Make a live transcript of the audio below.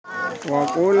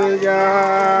وقل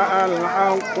جاء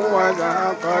الحق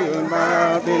وزهق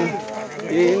الباطل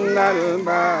إن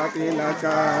الباطل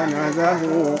كان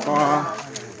زهوقا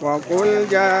وقل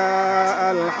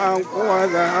جاء الحق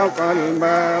وزهق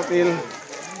الباطل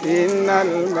إن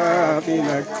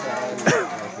الباطل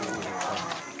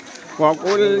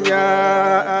وقل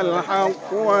جاء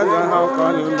الحق وزهق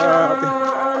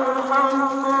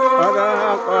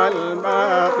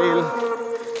الباطل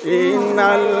إن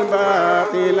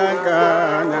الباطل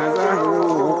كان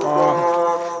زهوقا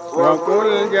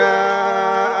وقل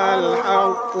جاء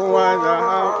الحق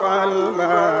وزهق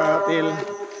الباطل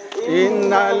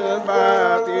إن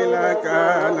الباطل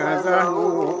كان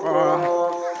زهوقا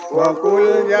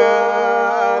وقل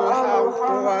جاء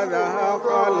الحق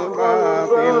وزهق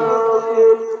الباطل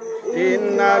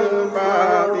إن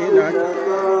الباطل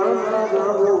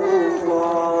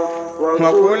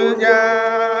وقل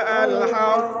جاء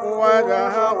الحق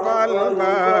وزهق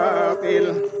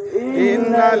الباطل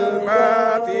إن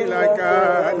الباطل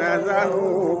كان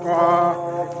زهوقا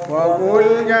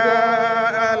وقل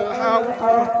جاء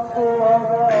الحق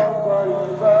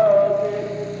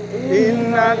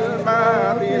إن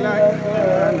الباطل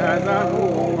كان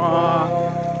زهوقا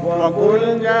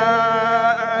وقل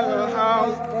جاء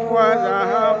الحق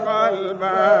وزهق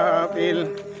الباطل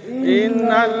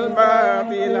إن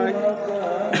الباطل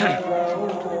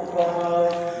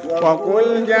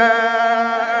وقل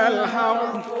جاء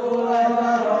الحق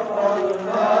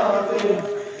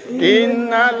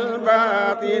إن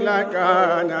الباطل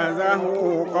كان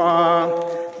زهوقا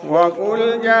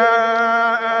وقل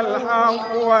جاء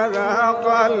الحق وزهق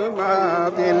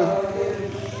الباطل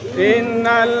إن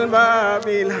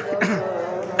الباطل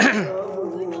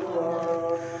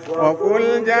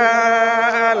وقل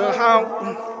جاء الحق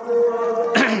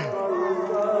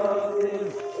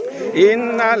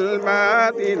إن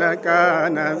الباطل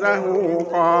كان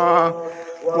زهوقا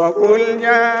وقل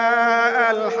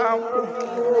جاء الحق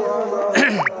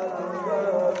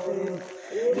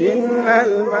إن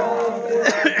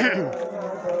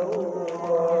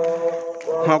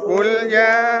وقل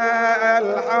جاء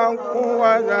الحق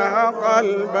وزهق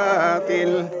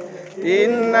الباطل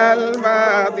إن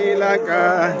الباطل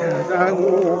كان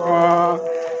زهوقا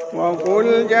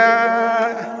وقل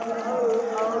جاء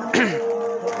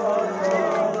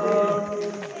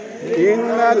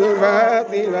إن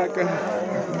الباطل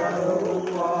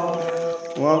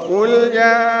وقل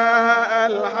جاء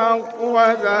الحق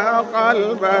وزهق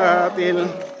الباطل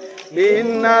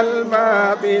إن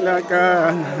الباطل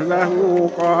كان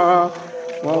زهوقا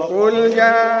وقل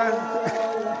جاء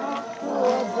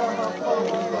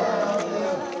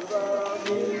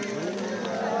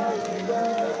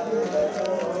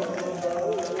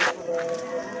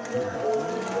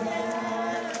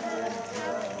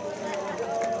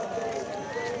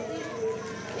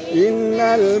إن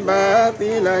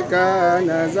الباطل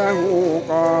كان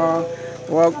زهوقا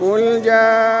وقل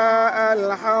جاء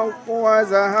الحق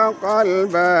وزهق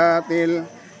الباطل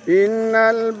إن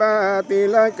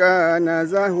الباطل كان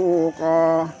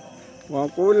زهوقا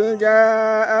وقل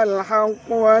جاء الحق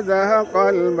وزهق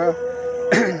الباطل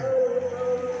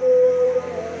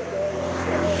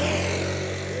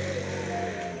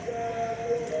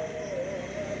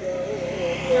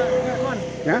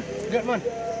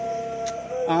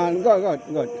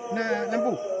God. Na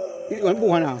lampu. Ini lampu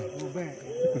mana?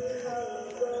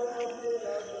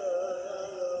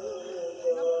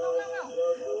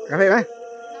 Kafeไหม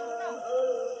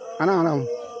Ano.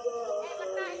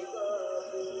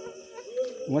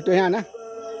 Một tuổi hàn á.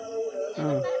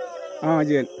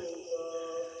 Duyên.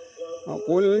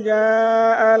 قل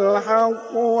جاء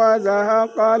الحق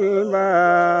وزهق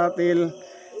الباطل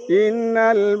إن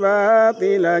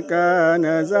الباطل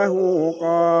كان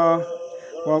زهوقا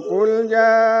وقل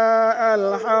جاء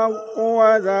الحق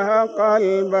وزهق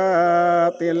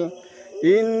الباطل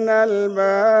إن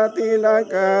الباطل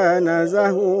كان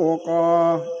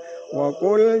زهوقا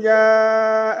وقل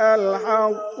جاء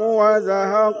الحق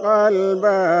وزهق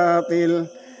الباطل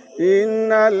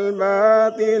إن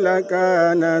الباطل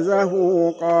كان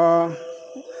زهوقا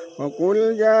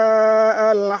وقل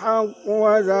جاء الحق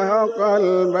وزهق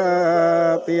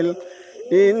الباطل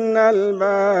إن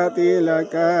الباطل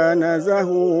كان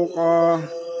زهوقا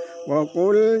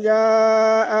وقل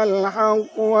جاء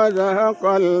الحق وزهق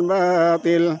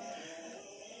الباطل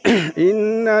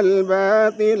إن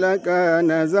الباطل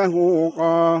كان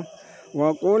زهوقا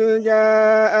وقل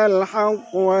جاء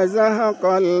الحق وزهق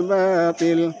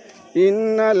الباطل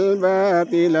إن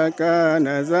الباطل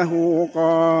كان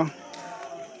زهوقا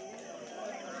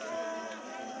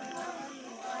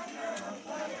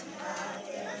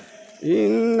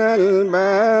إن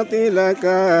الباطل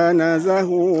كان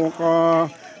زهوقا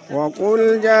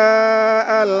وقل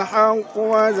جاء الحق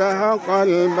وزهق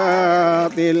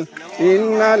الباطل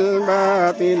إن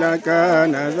الباطل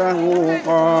كان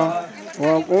زهوقا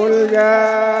وقل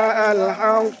جاء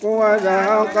الحق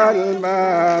وزهق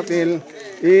الباطل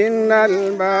إن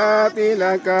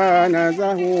الباطل كان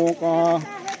زهوقا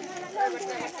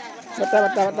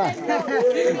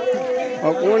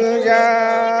وقل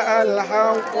جاء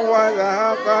الحق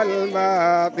وزهق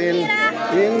الباطل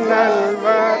إن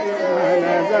الباطل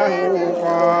كان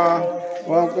زهوقا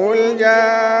وقل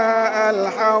جاء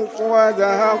الحق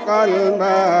وزهق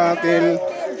الباطل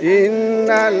إن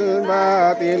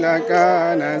الباطل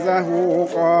كان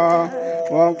زهوقا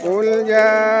وقل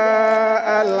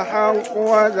جاء الحق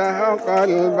وزهق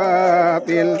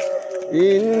الباطل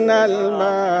إن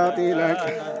الباطل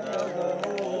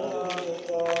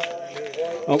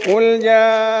وقل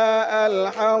جاء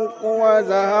الحق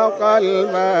وزهق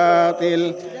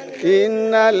الباطل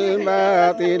إن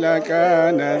الباطل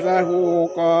كان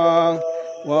زهوقا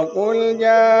وقل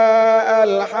جاء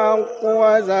الحق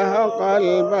وزهق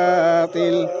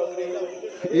الباطل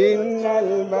إن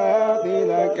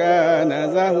الباطل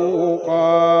كان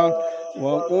زهوقا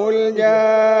وقل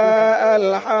جاء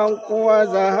الحق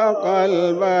وزهق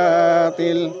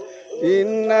الباطل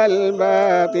إن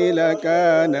الباطل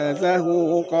كان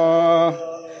زهوقا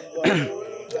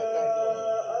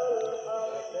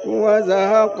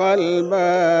وزهق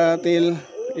الباطل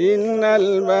إن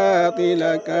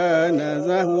الباطل كان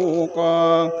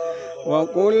زهوقا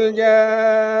وقل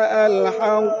جاء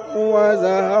الحق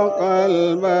وزهق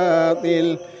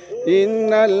الباطل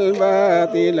إن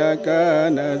الباطل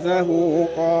كان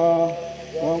زهوقا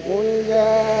وقل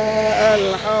جاء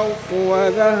الحق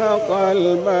وزهق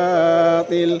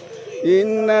الباطل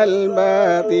إن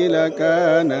الباطل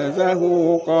كان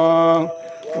زهوقا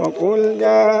وقل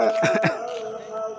جاء